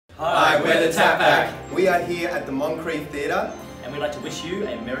Hi, we're the Tap Back. We are here at the Moncrieff Theatre. And we'd like to wish you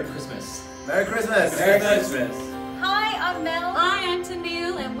a Merry Christmas. Merry Christmas! Merry Christmas! Hi, I'm Mel. Hi, I'm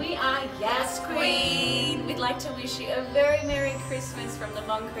Tanil, and we are Yes Queen. We'd like to wish you a very Merry Christmas from the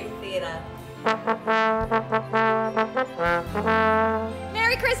Moncrieff Theatre.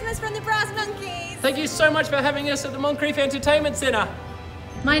 Merry Christmas from the Brass Monkeys. Thank you so much for having us at the Moncrieff Entertainment Centre.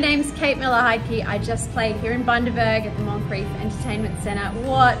 My name's Kate Miller-Heidke. I just played here in Bundaberg at the Moncrieff Entertainment Centre.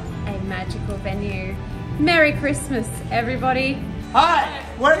 What a magical venue. Merry Christmas, everybody. Hi,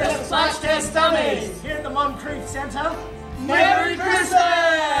 we're the Splash Test Dummies here at the Moncrieff Centre. Merry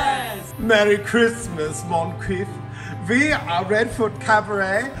Christmas! Merry Christmas, Moncrieff. Wir are Redfoot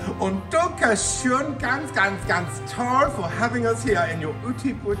Cabaret und danke schön ganz toll for having us here in your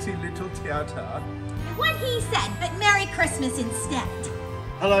utti-butty little theatre. What he said, but Merry Christmas instead.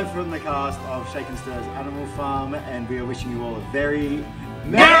 Hello from the cast of Shake and Stir's Animal Farm, and we are wishing you all a very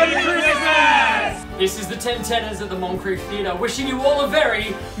Merry Christmas! This is the Ten Tenors at the Moncrieff Theatre wishing you all a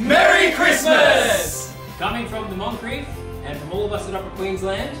very Merry Christmas! Coming from the Moncrieff and from all of us at Upper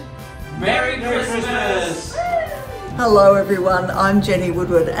Queensland, Merry Christmas! Hello everyone, I'm Jenny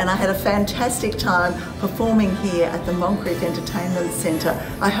Woodward and I had a fantastic time performing here at the Moncrieff Entertainment Centre.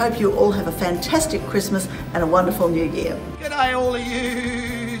 I hope you all have a fantastic Christmas and a wonderful New Year. G'day all of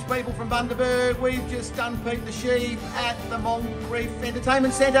you people from Bundaberg. We've just done Pete the Sheep at the Moncrieff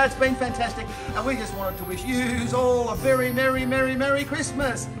Entertainment Centre. It's been fantastic and we just wanted to wish you all a very Merry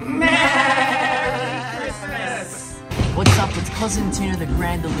Christmas. Merry Christmas! What's up, it's Cousin Tina, the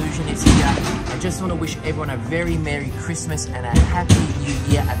Grand Illusionist here. I just want to wish everyone a very Merry Christmas and a Happy New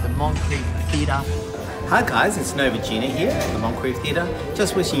Year at the Moncrieff Theatre. Hi guys, it's Nova Gina here at the Moncrieff Theatre.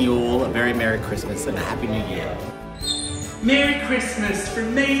 Just wishing you all a very Merry Christmas and a Happy New Year. Merry Christmas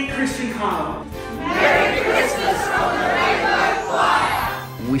from me, Christian Kyle. Merry Christmas from the Rainbow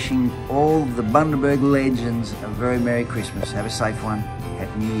Choir. Wishing all the Bundaberg legends a very Merry Christmas. Have a safe one.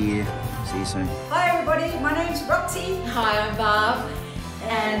 Happy New Year. See you soon. Hi everybody, my name's Roxy. Hi, I'm Barb.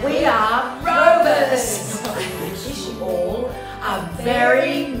 And we are Rovers. I wish you all a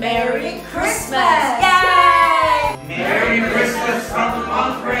very Merry Christmas.